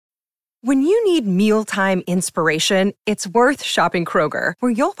When you need mealtime inspiration, it's worth shopping Kroger,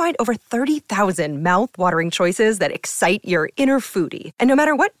 where you'll find over 30,000 mouth-watering choices that excite your inner foodie. And no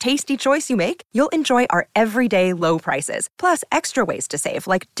matter what tasty choice you make, you'll enjoy our everyday low prices, plus extra ways to save,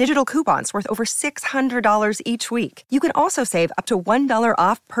 like digital coupons worth over $600 each week. You can also save up to $1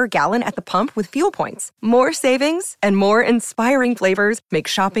 off per gallon at the pump with fuel points. More savings and more inspiring flavors make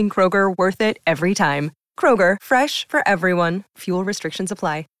shopping Kroger worth it every time. Kroger, fresh for everyone. Fuel restrictions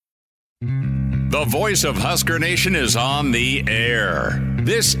apply. The voice of Husker Nation is on the air.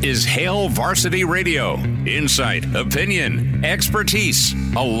 This is Hail Varsity Radio. Insight, opinion, expertise,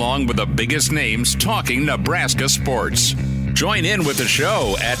 along with the biggest names talking Nebraska sports. Join in with the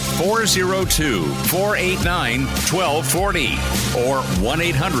show at 402-489-1240 or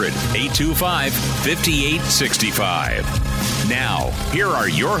 1-800-825-5865. Now, here are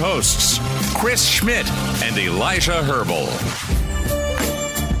your hosts, Chris Schmidt and Elijah Herbal.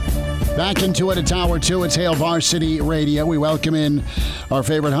 Back into it at Tower 2. It's Hail Varsity Radio. We welcome in our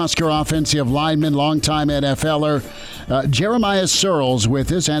favorite Husker offensive lineman, longtime NFLer, Jeremiah Sirles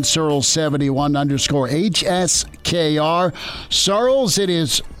with us at Sirles71_HSKR. Sirles, it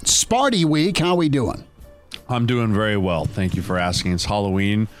is Sparty week. How are we doing? I'm doing very well. Thank you for asking. It's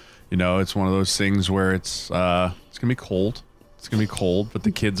Halloween. You know, it's one of those things where it's going to be cold. It's going to be cold, but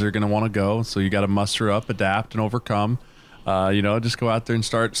the kids are going to want to go. So you got to muster up, adapt, and overcome. Just go out there and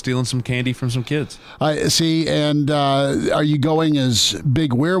start stealing some candy from some kids. I see. And are you going as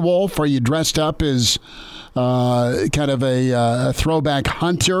Big Werewolf? Are you dressed up as kind of a throwback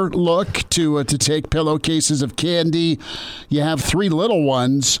hunter look to take pillowcases of candy? You have 3 little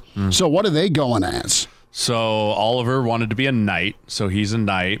ones. So what are they going as? So Oliver wanted to be a knight, so he's a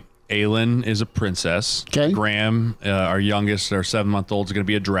knight. Aylin is a princess. Okay. Graham, our youngest, our 7-month-old, is going to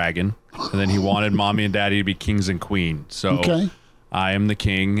be a dragon. And then he wanted mommy and daddy to be kings and queen. So okay. I am the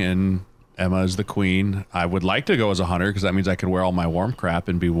king and Emma is the queen. I would like to go as a hunter because that means I could wear all my warm crap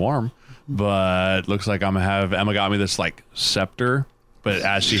and be warm. But looks like I'm going to have Emma got me this like scepter. But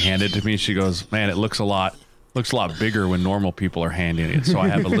as she handed it to me, she goes, man, it looks a lot bigger when normal people are handing it. So I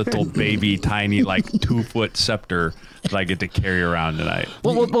have a little baby, tiny, like 2-foot scepter that I get to carry around tonight.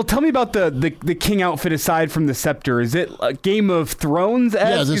 Well, tell me about the king outfit aside from the scepter. Is it a Game of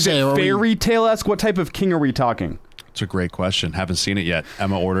Thrones-esque? Yeah, is it fairy tale-esque? What type of king are we talking? It's a great question. Haven't seen it yet.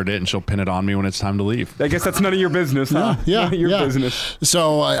 Emma ordered it, and she'll pin it on me when it's time to leave. I guess that's none of your business, huh? Yeah, none of your business.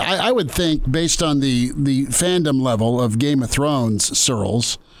 So I would think, based on the fandom level of Game of Thrones,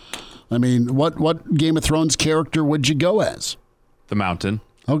 Sirles, I mean, what Game of Thrones character would you go as? The Mountain.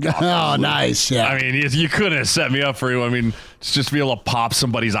 Okay. Oh, nice. Yeah. I mean, you couldn't have set me up for you. I mean, just to be able to pop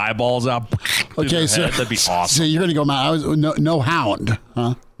somebody's eyeballs out. Okay, so that'd be awesome. So you're going to go no Hound,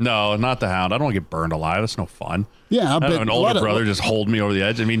 huh? No, not the Hound. I don't want to get burned alive. That's no fun. Yeah, I have an older brother just hold me over the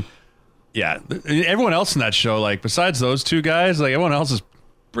edge. I mean, yeah, everyone else in that show, like besides those 2 guys, like everyone else is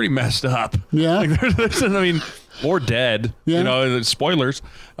pretty messed up. Yeah. Like, I mean, or dead. Yeah. You know, spoilers.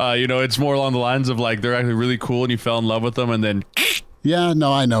 It's more along the lines of like they're actually really cool and you fell in love with them and then. Yeah,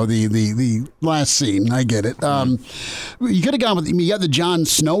 no, I know the last scene. I get it. You could have gone with you got the Jon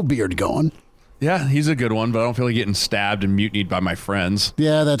Snow beard going. Yeah, he's a good one, but I don't feel like getting stabbed and mutinied by my friends.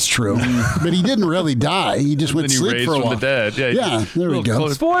 Yeah, that's true. But he didn't really die. He just went to sleep for a while. From the dead. Yeah, there we go.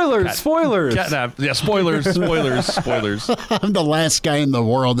 Spoilers. Catnap. Yeah, spoilers. I'm the last guy in the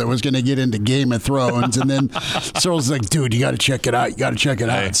world that was going to get into Game of Thrones, and then Sirles like, dude, you got to check it out.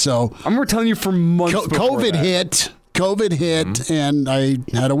 out. So I remember telling you for months. COVID hit, and I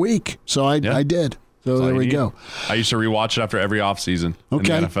had a week, so I did. So there we go. I used to rewatch it after every offseason in the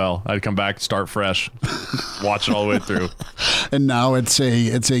NFL. I'd come back, start fresh, watch it all the way through. And now it's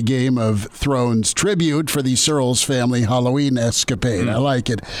a Game of Thrones tribute for the Sirles family Halloween escapade. I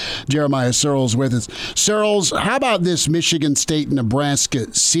like it. Jeremiah Sirles with us. Sirles, how about this Michigan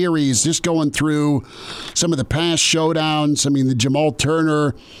State-Nebraska series? Just going through some of the past showdowns. I mean, the Jamal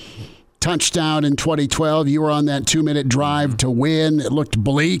Turner touchdown in 2012. You were on that 2-minute drive to win. It looked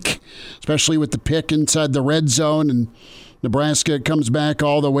bleak, especially with the pick inside the red zone, and Nebraska comes back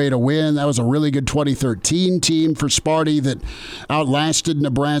all the way to win. That was a really good 2013 team for Sparty that outlasted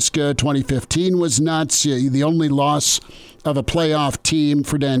Nebraska. 2015 was nuts. The only loss of a playoff team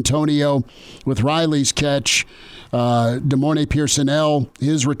for D'Antonio with Riley's catch. DeMornay Pearsonell,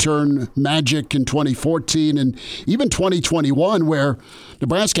 his return magic in 2014 and even 2021 where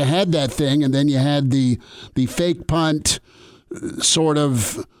Nebraska had that thing and then you had the fake punt sort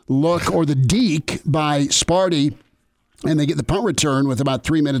of look or the deke by Sparty and they get the punt return with about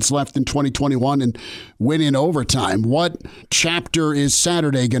 3 minutes left in 2021 and win in overtime. What chapter is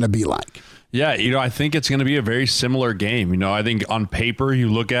Saturday going to be like? Yeah, I think it's going to be a very similar game. I think on paper you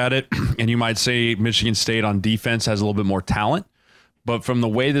look at it and you might say Michigan State on defense has a little bit more talent. But from the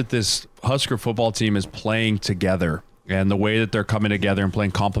way that this Husker football team is playing together and the way that they're coming together and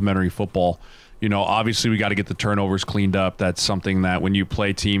playing complementary football, obviously we got to get the turnovers cleaned up. That's something that when you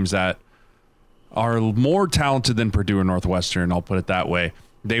play teams that are more talented than Purdue or Northwestern, I'll put it that way,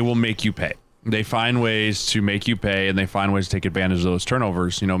 they will make you pay. They find ways to make you pay, and they find ways to take advantage of those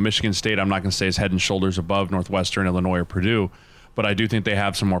turnovers. Michigan State, I'm not going to say is head and shoulders above Northwestern, Illinois, or Purdue, but I do think they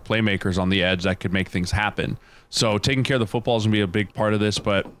have some more playmakers on the edge that could make things happen. So taking care of the football is going to be a big part of this,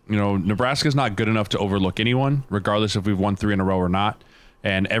 but, Nebraska's not good enough to overlook anyone, regardless if we've won 3 in a row or not.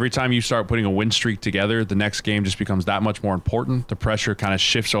 And every time you start putting a win streak together, the next game just becomes that much more important. The pressure kind of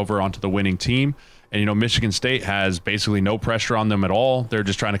shifts over onto the winning team. And, Michigan State has basically no pressure on them at all. They're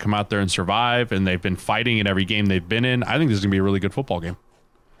just trying to come out there and survive, and they've been fighting in every game they've been in. I think this is going to be a really good football game.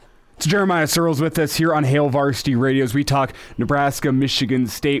 It's Jeremiah Sirles with us here on Hail Varsity Radio as we talk Nebraska, Michigan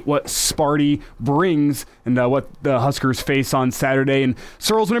State, what Sparty brings, and what the Huskers face on Saturday. And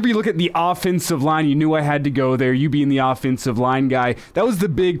Sirles, whenever you look at the offensive line, you knew I had to go there. You being the offensive line guy, that was the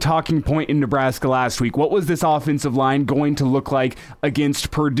big talking point in Nebraska last week. What was this offensive line going to look like against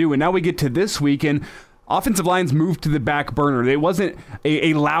Purdue? And now we get to this week, and offensive lines moved to the back burner. It wasn't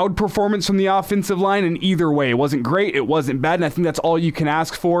a loud performance from the offensive line in either way. It wasn't great. It wasn't bad. And I think that's all you can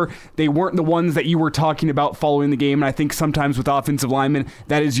ask for. They weren't the ones that you were talking about following the game. And I think sometimes with offensive linemen,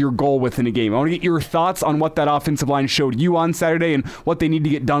 that is your goal within a game. I want to get your thoughts on what that offensive line showed you on Saturday and what they need to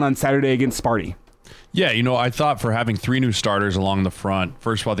get done on Saturday against Sparty. Yeah, I thought for having 3 new starters along the front,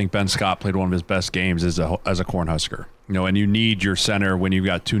 first of all, I think Ben Scott played one of his best games as a Cornhusker. And you need your center when you've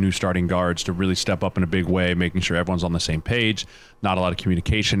got 2 new starting guards to really step up in a big way, making sure everyone's on the same page, not a lot of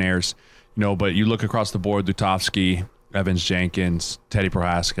communication errors. But you look across the board, Lutovsky, Evans Jenkins, Teddy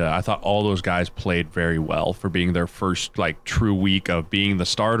Prohaska, I thought all those guys played very well for being their first true week of being the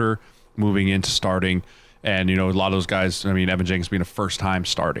starter, moving into starting. And, a lot of those guys, Evan Jenkins being a first time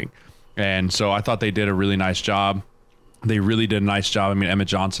starting. And so I thought they did a really nice job. They really did a nice job. Emmett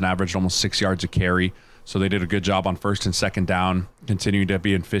Johnson averaged almost 6 yards a carry. So they did a good job on first and second down, continuing to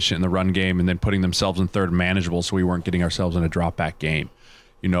be efficient in the run game and then putting themselves in third and manageable so we weren't getting ourselves in a drop back game.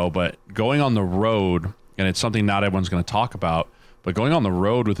 But going on the road, and it's something not everyone's going to talk about, but going on the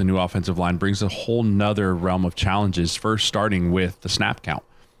road with a new offensive line brings a whole nother realm of challenges, first starting with the snap count.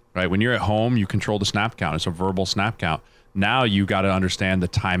 Right? When you're at home, you control the snap count. It's a verbal snap count. Now you got to understand the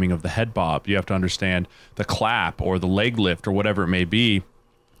timing of the head bob. You have to understand the clap or the leg lift or whatever it may be,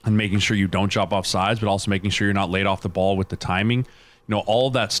 and making sure you don't jump off sides, but also making sure you're not laid off the ball with the timing. All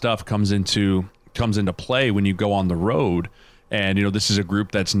of that stuff comes into play when you go on the road. And, this is a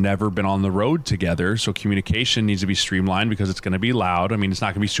group that's never been on the road together. So communication needs to be streamlined because it's going to be loud. It's not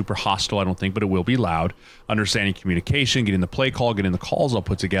going to be super hostile, I don't think, but it will be loud. Understanding communication, getting the play call, getting the calls all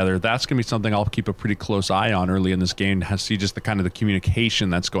put together. That's going to be something I'll keep a pretty close eye on early in this game to see just the kind of the communication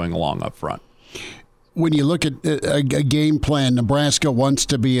that's going along up front. When you look at a game plan, Nebraska wants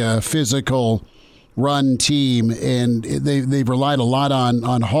to be a physical run team, and they've relied a lot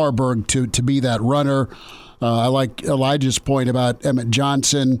on Harburg to be that runner. I like Elijah's point about Emmett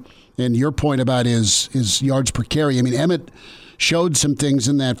Johnson and your point about his yards per carry. Emmett showed some things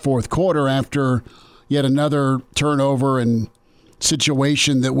in that fourth quarter after yet another turnover and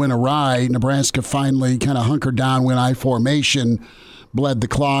situation that went awry. Nebraska finally kind of hunkered down, went I formation, bled the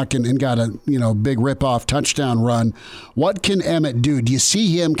clock, and got a big rip-off touchdown run. What can Emmett do? Do you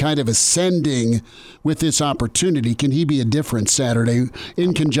see him kind of ascending with this opportunity? Can he be a difference Saturday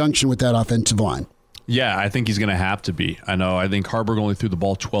in conjunction with that offensive line? Yeah, I think he's going to have to be. I think Harburg only threw the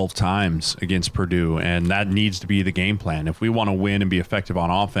ball 12 times against Purdue, and that needs to be the game plan. If we want to win and be effective on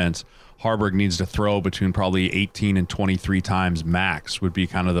offense, Harburg needs to throw between probably 18 and 23 times max would be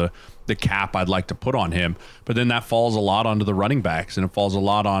kind of the cap I'd like to put on him. But then that falls a lot onto the running backs, and it falls a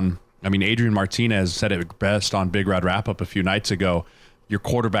lot on, Adrian Martinez said it best on Big Red Wrap-Up a few nights ago, your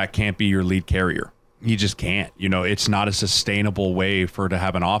quarterback can't be your lead carrier. He just can't. It's not a sustainable way to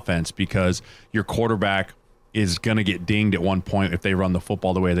have an offense because your quarterback is going to get dinged at one point if they run the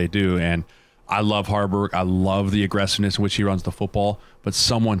football the way they do. And I love Harburg. I love the aggressiveness in which he runs the football, but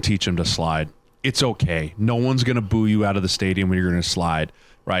someone teach him to slide. It's okay. No one's going to boo you out of the stadium when you're going to slide,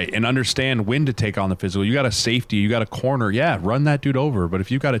 right? And understand when to take on the physical. You got a safety, you got a corner. Yeah, run that dude over. But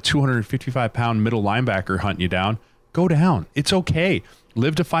if you've got a 255-pound middle linebacker hunting you down, go down. It's okay.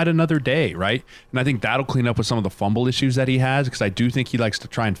 Live to fight another day, right? And I think that'll clean up with some of the fumble issues that he has because I do think he likes to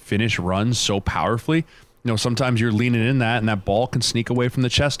try and finish runs so powerfully. sometimes you're leaning in that and that ball can sneak away from the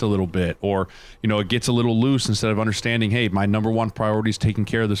chest a little bit, or, it gets a little loose instead of understanding, hey, my number one priority is taking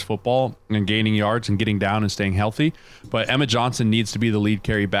care of this football and gaining yards and getting down and staying healthy. But Emmett Johnson needs to be the lead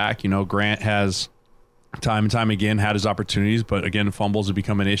carry back. Grant has time and time again had his opportunities, but again, fumbles have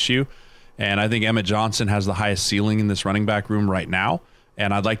become an issue. And I think Emmett Johnson has the highest ceiling in this running back room right now.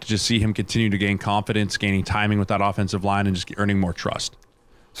 And I'd like to just see him continue to gain confidence, gaining timing with that offensive line, and just earning more trust.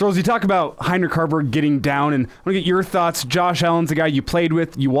 So as you talk about Heinrich Harburg getting down, and I want to get your thoughts. Josh Allen's a guy you played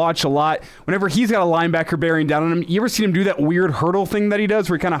with, you watch a lot. Whenever he's got a linebacker bearing down on him, you ever seen him do that weird hurdle thing that he does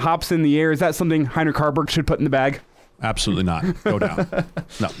where he kind of hops in the air? Is that something Heinrich Harburg should put in the bag? Absolutely not. Go down.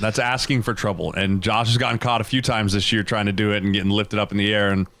 No, that's asking for trouble. And Josh has gotten caught a few times this year trying to do it and getting lifted up in the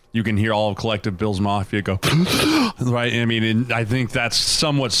air, and you can hear all of collective Bills Mafia go, right? I mean, and I think that's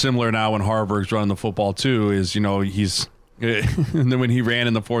somewhat similar now when Harburg's running the football too, is, he's, and then when he ran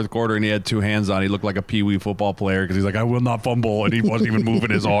in the fourth quarter and he had two hands on, he looked like a peewee football player because he's like, I will not fumble, and he wasn't even moving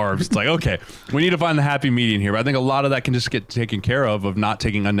his arms. It's like, okay, we need to find the happy median here. But I think a lot of that can just get taken care of not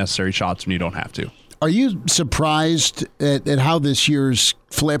taking unnecessary shots when you don't have to. Are you surprised at how this year's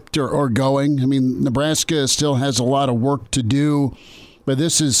flipped or going? I mean, Nebraska still has a lot of work to do, but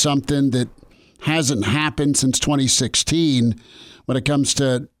this is something that hasn't happened since 2016 when it comes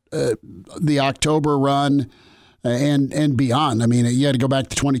to the October run and beyond. I mean, you had to go back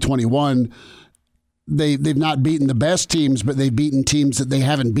to 2021. They've not beaten the best teams, but they've beaten teams that they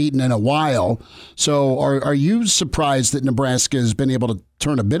haven't beaten in a while. So are you surprised that Nebraska has been able to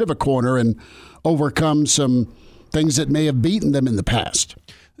turn a bit of a corner and overcome some things that may have beaten them in the past?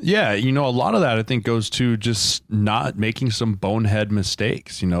 Yeah, a lot of that I think goes to just not making some bonehead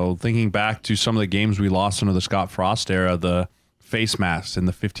mistakes. Thinking back to some of the games we lost under the Scott Frost era, the face masks and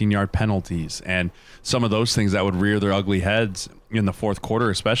the 15-yard penalties and some of those things that would rear their ugly heads in the fourth quarter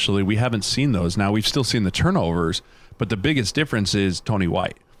especially. We haven't seen those. Now, we've still seen the turnovers, but the biggest difference is Tony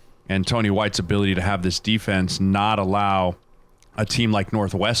White and Tony White's ability to have this defense not allow a team like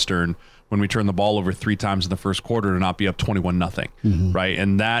Northwestern, when we turn the ball over 3 times in the first quarter, to not be up 21-0, right?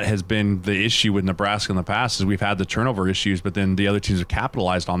 And that has been the issue with Nebraska in the past, is we've had the turnover issues, but then the other teams have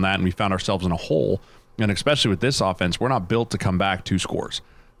capitalized on that, and we found ourselves in a hole. And especially with this offense, we're not built to come back 2 scores,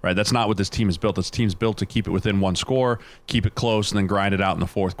 right? That's not what this team is built. This team's built to keep it within 1 score, keep it close, and then grind it out in the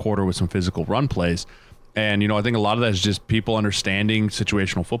fourth quarter with some physical run plays. And, I think a lot of that is just people understanding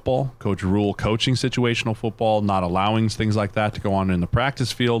situational football, Coach Rule coaching situational football, not allowing things like that to go on in the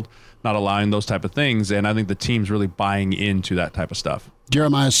practice field, not allowing those type of things. And I think the team's really buying into that type of stuff.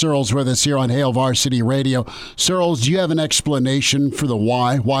 Jeremiah Sirles with us here on Hail Varsity Radio. Sirles, do you have an explanation for the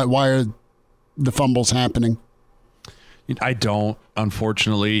why? Why are the fumbles happening? I don't,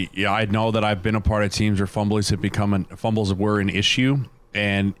 unfortunately. Yeah, I know that I've been a part of teams where fumbles were an issue,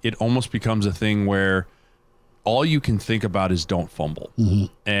 and it almost becomes a thing where all you can think about is don't fumble.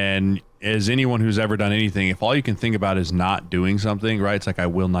 And as anyone who's ever done anything, if all you can think about is not doing something, right? It's like, I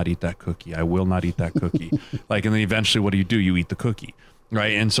will not eat that cookie. I will not eat that cookie. And then eventually what do? You eat the cookie,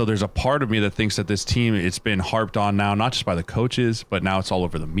 right? And so there's a part of me that thinks that this team, it's been harped on now, not just by the coaches, but now it's all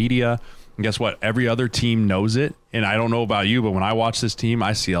over the media. And guess what? Every other team knows it. And I don't know about you, but when I watch this team,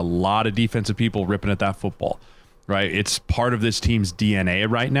 I see a lot of defensive people ripping at that football, right? It's part of this team's DNA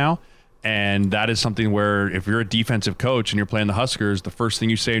right now. And that is something where if you're a defensive coach and you're playing the Huskers, the first thing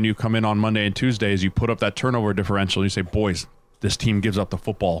you say when you come in on Monday and Tuesday is you put up that turnover differential and you say, boys, this team gives up the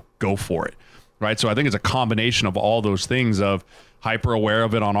football, go for it, right? So I think it's a combination of all those things of hyper aware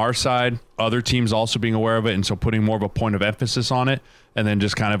of it on our side, other teams also being aware of it, and so putting more of a point of emphasis on it, and then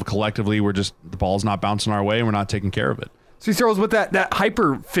just kind of collectively the ball's not bouncing our way and we're not taking care of it. See, Sirles, with that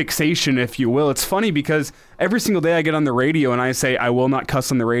hyper fixation, if you will, it's funny because every single day I get on the radio and I say, I will not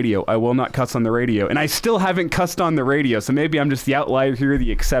cuss on the radio. I will not cuss on the radio. And I still haven't cussed on the radio. So maybe I'm just the outlier here, the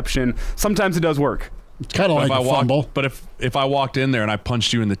exception. Sometimes it does work. It's kind of like a fumble. But if I walked in there and I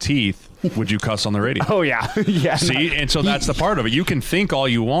punched you in the teeth, would you cuss on the radio? Oh, yeah. Yeah. See, and so that's the part of it. You can think all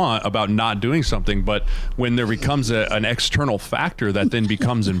you want about not doing something, but when there becomes an external factor that then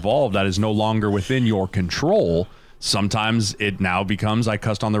becomes involved that is no longer within your control, sometimes it now becomes, I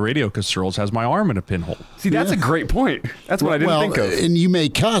cussed on the radio because Sirles has my arm in a pinhole. See, that's a great point. That's what I didn't think of. And you may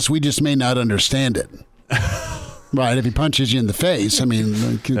cuss, we just may not understand it. Right, if he punches you in the face, I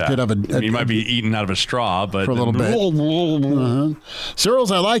mean, could have you might be eating out of a straw, but for a little bit.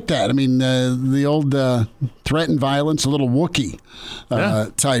 Sirles, I like that. I mean, the old threat and violence, a little Wookiee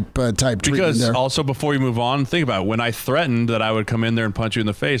type treatment because there. Also, before you move on, think about it. When I threatened that I would come in there and punch you in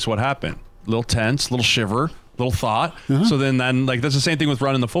the face, what happened? A little tense, a little shiver, little thought. So then like that's the same thing with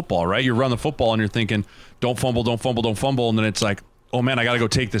running the football, right? You run the football and you're thinking, don't fumble, don't fumble, don't fumble, and then it's like, oh man, I got to go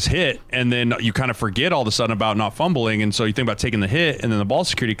take this hit. And then you kind of forget all of a sudden about not fumbling. And so you think about taking the hit, and then the ball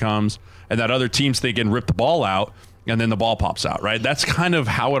security comes, and that other team's thinking, rip the ball out, and then the ball pops out, right? That's kind of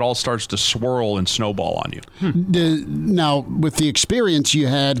how it all starts to swirl and snowball on you. Now, with the experience you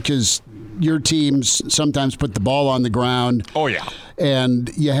had, because your teams sometimes put the ball on the ground. Oh, yeah.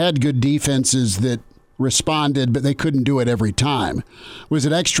 And you had good defenses that responded, but they couldn't do it every time. Was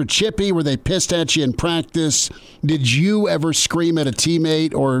it extra chippy? Were they pissed at you in practice? Did you ever scream at a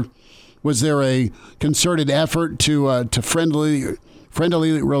teammate, or was there a concerted effort to friendly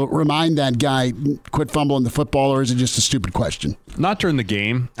remind that guy, quit fumbling the football, or is it just a stupid question? Not during the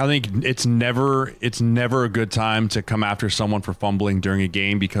game. I think it's never a good time to come after someone for fumbling during a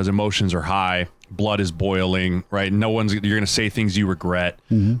game, because emotions are high, blood is boiling, right? You're going to say things you regret.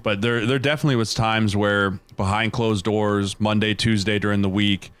 Mm-hmm. But there definitely was times where behind closed doors, Monday, Tuesday during the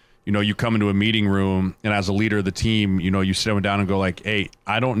week, you come into a meeting room, and as a leader of the team, you sit them down and go like, hey,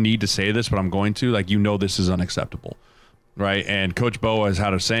 I don't need to say this, but I'm going to, this is unacceptable. Right. And Coach Bo has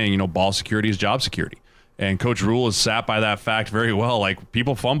had a saying, ball security is job security. And Coach Rule has sat by that fact very well. Like,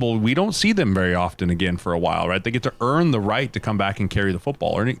 people fumble, we don't see them very often again for a while, right? They get to earn the right to come back and carry the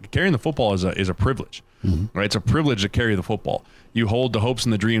football. Carrying the football is a privilege, right? It's a privilege to carry the football. You hold the hopes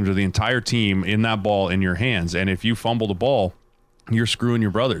and the dreams of the entire team in that ball in your hands. And if you fumble the ball, you're screwing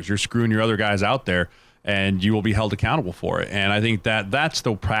your brothers. You're screwing your other guys out there, and you will be held accountable for it. And I think that's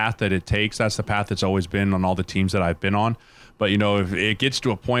the path that it takes. That's the path that's always been on all the teams that I've been on. But, if it gets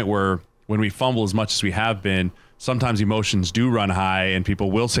to a point where when we fumble as much as we have been, sometimes emotions do run high, and people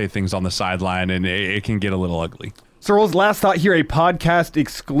will say things on the sideline, and it can get a little ugly. Sirles, last thought here, a podcast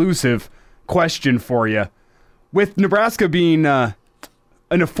exclusive question for you. With Nebraska being in a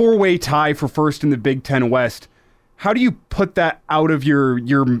 4-way tie for first in the Big Ten West, how do you put that out of your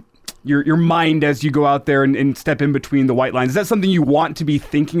mind as you go out there and step in between the white lines? Is that something you want to be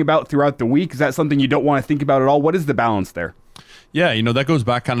thinking about throughout the week? Is that something you don't want to think about at all? What is the balance there? Yeah, that goes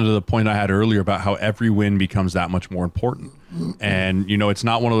back kind of to the point I had earlier about how every win becomes that much more important. And, it's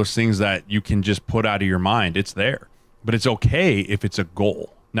not one of those things that you can just put out of your mind. It's there. But it's okay if it's a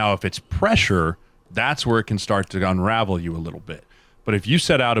goal. Now, if it's pressure, that's where it can start to unravel you a little bit. But if you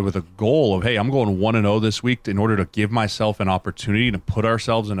set out with a goal of, hey, I'm going 1-0 this week in order to give myself an opportunity to put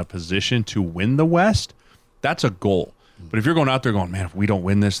ourselves in a position to win the West, that's a goal. But if you're going out there going, man, if we don't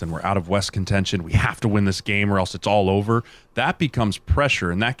win this, then we're out of West contention. We have to win this game or else it's all over. That becomes pressure,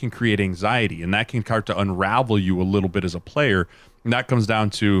 and that can create anxiety, and that can start to unravel you a little bit as a player. And that comes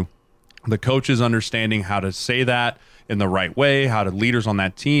down to the coaches understanding how to say that in the right way, how to leaders on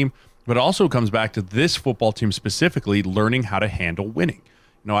that team. But it also comes back to this football team specifically learning how to handle winning.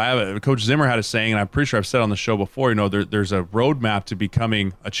 Coach Zimmer had a saying, and I'm pretty sure I've said on the show before, there's a roadmap to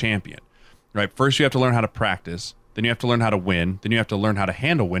becoming a champion, right? First, you have to learn how to practice. Then you have to learn how to win. Then you have to learn how to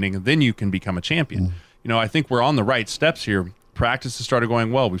handle winning, and then you can become a champion. I think we're on the right steps here. Practice has started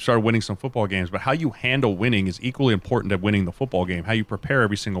going well. We've started winning some football games, but how you handle winning is equally important to winning the football game, how you prepare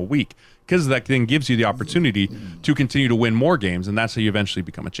every single week, because that then gives you the opportunity to continue to win more games, and that's how you eventually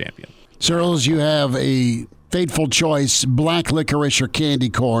become a champion. Sirles, you have a fateful choice, black licorice or candy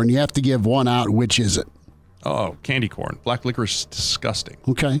corn. You have to give one out. Which is it? Oh, candy corn. Black licorice is disgusting.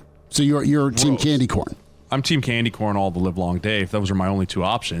 Okay. So you're team candy corn. I'm team candy corn all the live long day. If those are my only two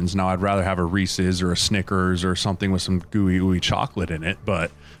options, now I'd rather have a Reese's or a Snickers or something with some gooey, ooey chocolate in it.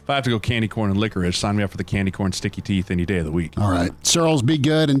 But if I have to go candy corn and licorice, sign me up for the candy corn sticky teeth any day of the week. All right. Sirles, be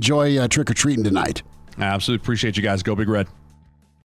good. Enjoy trick-or-treating tonight. I absolutely appreciate you guys. Go Big Red.